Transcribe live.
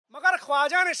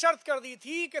ख्वाजा ने शर्त कर दी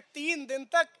थी कि 3 दिन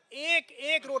तक एक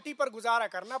एक रोटी पर गुजारा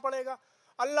करना पड़ेगा।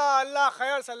 अल्लाह अल्लाह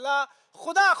खैर सल्ला,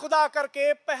 खुदा खुदा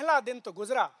करके पहला दिन तो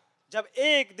गुजरा। जब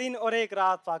एक दिन और एक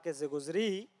रात फाके से गुजरी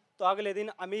तो अगले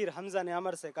दिन अमीर हमजा ने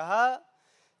अमर से कहा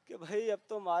कि भाई अब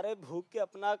तो हमारे भूख के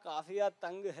अपना काफिया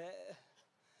तंग है,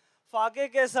 फाके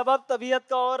के सबब तबीयत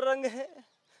का और रंग है,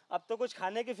 अब तो कुछ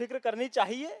खाने की फिक्र करनी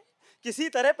चाहिए, किसी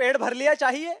तरह पेट भर लिया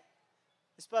चाहिए।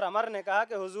 इस पर अमर ने कहा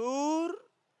कि हुजूर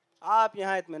आप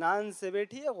यहाँ इत्मीनान से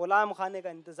बैठिए, गुलाम खाने का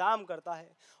इंतजाम करता है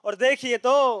और देखिए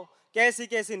तो कैसी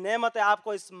कैसी नेमतें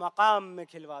आपको इस मकाम में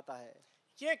खिलवाता है।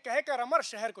 ये कहकर अमर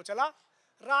शहर को चला।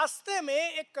 रास्ते में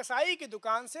एक कसाई की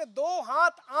दुकान से 2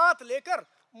 हाथ आंत लेकर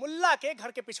मुल्ला के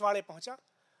घर के पिछवाड़े पहुंचा।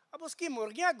 अब उसकी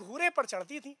मुर्गियां घूरे पर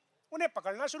चढ़ती थीं, उन्हें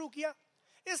पकड़ना शुरू किया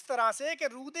इस तरह से कि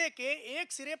रूदे के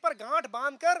एक सिरे पर गांठ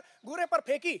बांधकर घूरे पर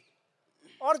फेंकी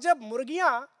और जब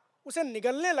मुर्गियां उसे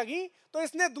निगलने लगी तो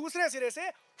इसने दूसरे सिरे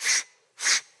से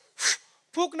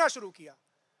फूंकना शुरू किया।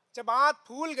 जब आंत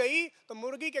फूल गई तो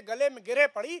मुर्गी के गले में गिरे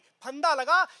पड़ी, फंदा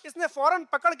लगा, इसने फौरन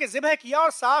पकड़ के ज़िबह किया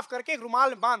और साफ करके एक रुमाल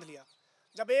में बांध लिया।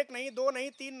 जब 1 नहीं, 2 नहीं,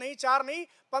 3 नहीं, 4 नहीं,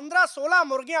 15-16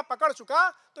 मुर्गियां पकड़ चुका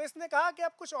तो इसने कहा कि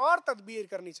अब कुछ और तदबीर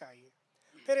करनी चाहिए।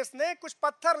 फिर इसने कुछ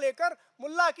पत्थर लेकर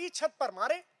मुल्ला की छत पर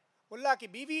मारे। मुल्ला की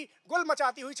बीवी गुल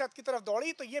मचाती हुई छत की तरफ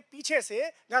दौड़ी तो ये पीछे से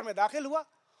घर में दाखिल हुआ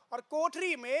और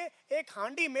कोठरी में एक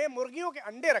हांडी में मुर्गियों के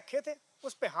अंडे रखे थे,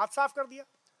 उस पे हाथ साफ कर दिया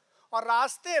और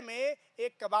रास्ते में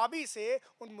एक कबाबी से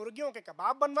उन मुर्गियों के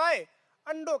कबाब बनवाए,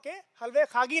 अंडों के हलवे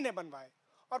खागी ने बनवाए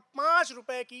और 5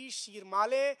 रुपए की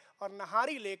शीरमाले और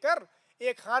नहारी लेकर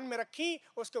एक खान में रखी,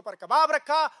 उसके ऊपर कबाब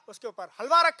रखा, उसके ऊपर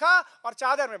हलवा रखा और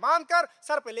चादर में बांधकर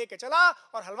सर पे लेके चला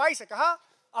और हलवाई से कहा,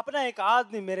 अपना एक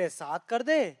आदमी मेरे साथ कर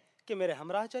दे कि मेरे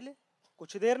हमराह चले,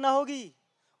 कुछ देर ना होगी,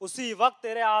 उसी वक्त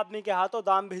तेरे आदमी के हाथों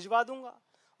दाम भिजवा दूंगा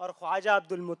और ख्वाजा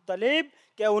अब्दुल मुत्तलिब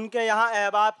के उनके यहाँ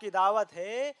अहबाब की दावत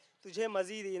है, तुझे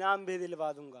मजीद इनाम भी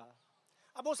दिलवा दूंगा।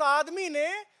 अब उस आदमी ने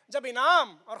जब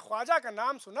इनाम और ख्वाजा का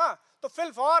नाम सुना तो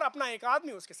फिलफौर अपना एक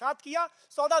आदमी उसके साथ किया,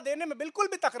 सौदा देने में बिल्कुल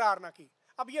भी तकरार ना की।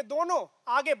 अब ये दोनों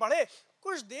आगे बढ़े,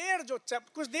 कुछ देर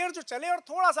जो चले और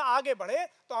थोड़ा सा आगे बढ़े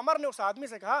तो अमर ने उस आदमी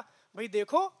से कहा, भाई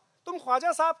देखो तुम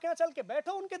ख्वाजा साहब के यहाँ चल के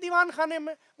बैठो उनके दीवान खाने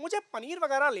में, मुझे पनीर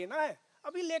वगैरह लेना है,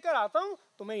 अभी लेकर आता हूँ,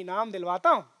 तुम्हें इनाम दिलवाता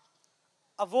हूँ।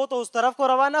 अब वो तो उस तरफ को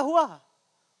रवाना हुआ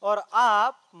और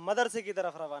आप मदरसे की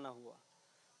तरफ रवाना हुआ।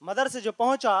 मदरसे जो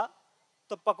पहुंचा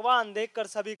तो पकवान देखकर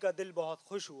सभी का दिल बहुत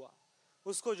खुश हुआ।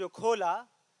 उसको जो खोला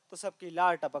तो सबकी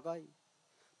लार टपक आई।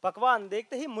 पकवान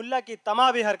देखते ही मुल्ला की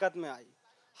तमा भी हरकत में आई,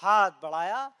 हाथ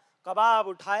बढ़ाया, कबाब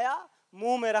उठाया,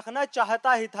 मुंह में रखना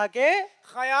चाहता ही था कि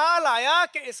ख्याल आया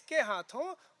कि इसके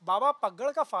हाथों बाबा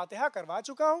पगड़ का फातिहा करवा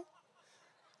चुका हूँ,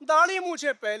 दाढ़ी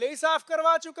मूछें पहले ही साफ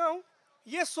करवा चुका हूँ।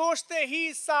 ये सोचते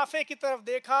ही साफे की तरफ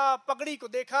देखा, पगड़ी को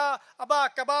देखा, अबा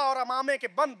कबा और अमामे के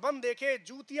बंद बंद देखे,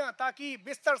 जूतियां ताकी,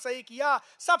 बिस्तर सही किया,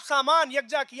 सब सामान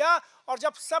यकजा किया और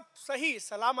जब सब सही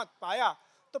सलामत पाया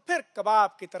तो फिर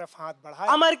कबाब की तरफ हाथ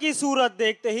बढ़ाया। अमर की सूरत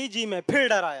देखते ही जी में फिर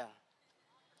डर आया।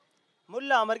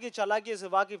 मुल्ला अमर की चालाकी से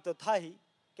वाकिफ तो था ही,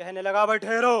 कहने लगा, भाई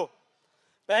ठहरो,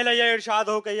 पहले यह इरशाद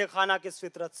हो कि यह खाना किस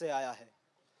फितरत से आया है,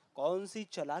 कौन सी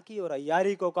चालाकी और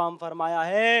अय्यारी को काम फरमाया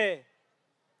है।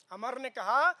 अमर ने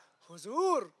कहा,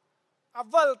 हुजूर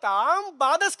अव्वल ताम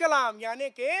बादस कलाम, यानी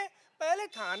कि पहले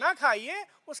खाना खाइए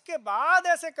उसके बाद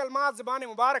ऐसे कलमात ज़बान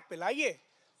मुबारक पिलाइए।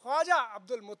 ख्वाजा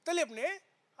अब्दुल मुत्तलिब ने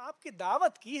आपकी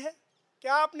दावत की है,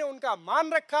 क्या आपने उनका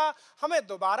मान रखा, हमें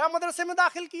दोबारा मदरसे में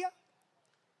दाखिल किया।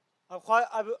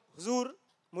 अब हुजूर,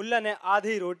 मुल्ला ने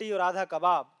आधी रोटी और आधा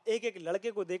कबाब एक एक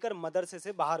लड़के को देकर मदरसे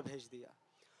से बाहर भेज दिया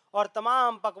और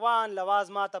तमाम पकवान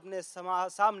लवाजमात अपने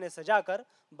सामने सजाकर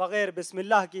बगैर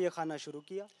बिस्मिल्लाह किए खाना शुरू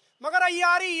किया। मगर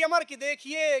अय्यारी अमर की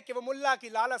देखिए कि वो मुल्ला की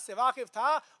लालच से वाकिफ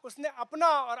था, उसने अपना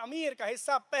और अमीर का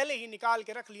हिस्सा पहले ही निकाल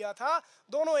के रख लिया था।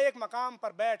 दोनों एक मकाम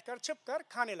पर बैठकर छिपकर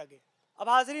खाने लगे। अब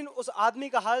हाज़रीन, उस आदमी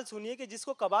का हाल सुनिए कि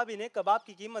जिसको कबाबी ने कबाब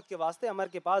की कीमत के वास्ते अमर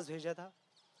के पास भेजा था।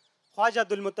 ख्वाजा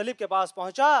अब्दुल मुत्तलिब के पास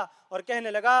पहुंचा और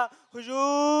कहने लगा,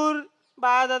 हुजूर,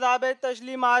 बाद अदाब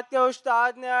तस्लीमात के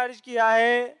उस्ताद ने अर्ज किया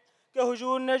है कि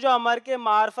हुजूर ने जो अमर के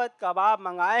मार्फत कबाब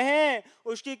मंगाए हैं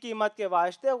उसकी कीमत के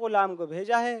वास्ते गुलाम को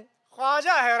भेजा है।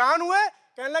 ख्वाजा हैरान हुए,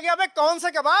 कहने लगे, अबे कौन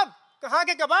से कबाब, कहाँ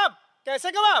के कबाब,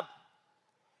 कैसे कबाब।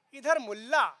 इधर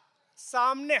मुल्ला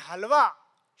सामने हलवा,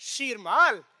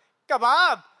 शीरमाल,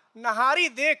 कबाब, नहारी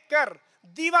देखकर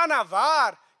दीवाना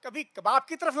वार कभी कबाब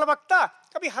की तरफ लपकता,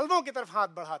 कभी हलवों की तरफ हाथ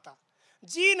बढ़ाता।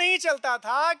 जी नहीं चलता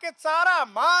था कि सारा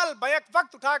माल बैक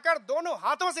वक्त उठाकर दोनों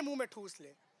हाथों से मुंह में ठूस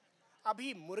ले।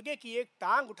 अभी मुर्गे की एक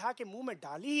टांग उठा के मुंह में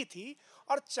डाली ही थी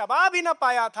और चबा भी न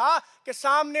पाया था कि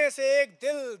सामने से एक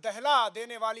दिल दहला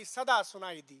देने वाली सदा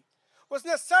सुनाई दी।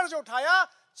 उसने सर जो उठाया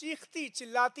चीखती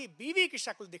चिल्लाती बीवी की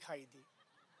शक्ल दिखाई दी।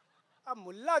 अब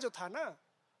मुल्ला जो था ना,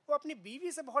 वो अपनी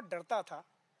बीवी से बहुत डरता था।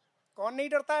 कौन नहीं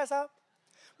डरता है साहब?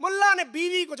 मुल्ला ने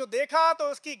बीवी को जो देखा तो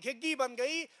उसकी घिग्गी बन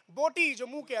गई। बोटी जो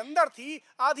मुंह के अंदर थी,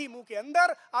 आधी मुंह के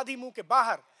अंदर आधी मुंह के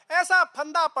बाहर। ऐसा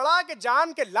फंदा पड़ा कि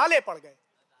जान के लाले पड़ गए।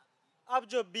 अब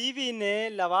जो बीवी ने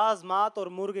लवाजमात और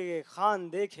मुर्गे के खान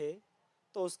देखे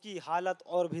तो उसकी हालत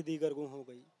और भी दीगरगुं हो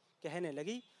गई। कहने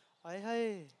लगी, आय हाय,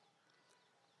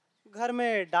 घर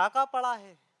में डाका पड़ा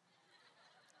है,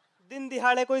 दिन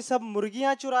दिहाड़े कोई सब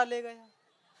मुर्गियां चुरा ले गया।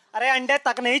 अरे अंडे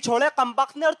तक नहीं छोड़े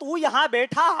कमबख्त ने, और तू यहां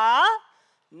बैठा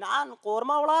नान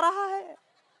कोरमा उड़ा रहा है।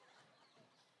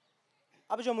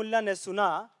 अब जो मुल्ला ने सुना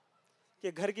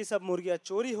कि घर की सब मुर्गियां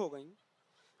चोरी हो गईं,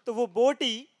 तो वो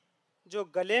बोटी जो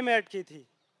गले में अटकी थी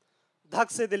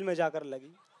धक से दिल में जाकर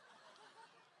लगी।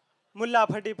 मुल्ला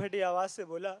फटी फटी आवाज से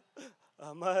बोला,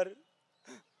 अमर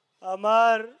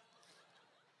अमर।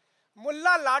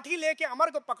 मुल्ला लाठी लेके अमर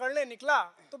को पकड़ने निकला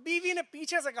तो बीवी ने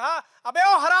पीछे से कहा, अबे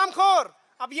ओ हरामखोर,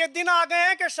 अब ये दिन आ गए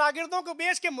हैं कि शागिर्दों को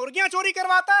बेच के मुर्गियां चोरी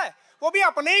करवाता है, वो भी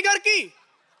अपने ही घर की।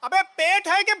 अबे पेट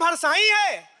है कि भरसाई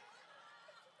है?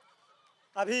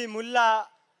 अभी मुल्ला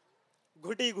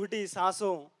घुटी घुटी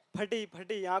सांसों, फटी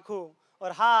फटी आंखों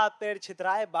और हाथ पैर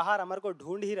छितराए बाहर अमर को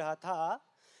ढूंढ ही रहा था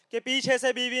कि पीछे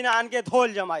से बीवी ने आन के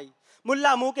धोल जमाई।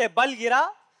 मुल्ला मुंह के बल गिरा,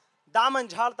 दामन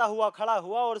झाड़ता हुआ खड़ा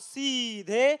हुआ और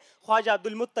सीधे ख्वाजा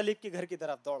अब्दुल मुत्तलिब के घर की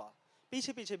तरफ दौड़ा।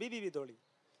 पीछे पीछे बीवी भी दौड़ी।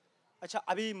 अच्छा,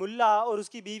 अभी मुल्ला और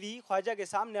उसकी बीवी ख्वाजा के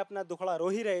सामने अपना दुखड़ा रो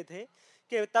ही रहे थे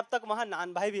कि तब तक वहां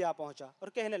नान भाई भी आ पहुंचा और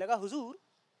कहने लगा, हुजूर,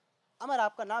 अमर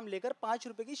आपका नाम लेकर 5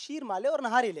 रुपए की शीर माले और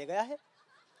नहारी ले गया है।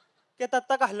 कि तब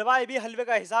तक हलवाई भी हलवे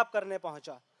का हिसाब करने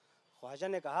पहुंचा। ख्वाजा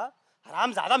ने कहा,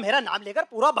 हरामजादा मेरा नाम लेकर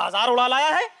पूरा बाजार उड़ा लाया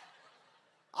है,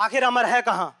 आखिर अमर है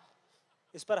कहां?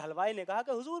 इस पर हलवाई ने कहा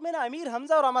कि हुजूर, मैंने अमीर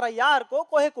हमजा और हमारा यार को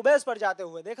कोहे कुबैस पर जाते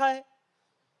हुए देखा है।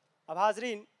 अब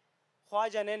हाजरीन,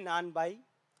 ख्वाजा ने नान बाई,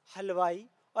 हलवाई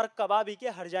और कबाबी के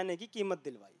हर जाने की कीमत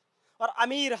दिलवाई और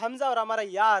अमीर हमजा और हमारा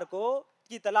यार को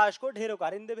की तलाश को ढेरों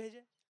कारिंदे भेजे।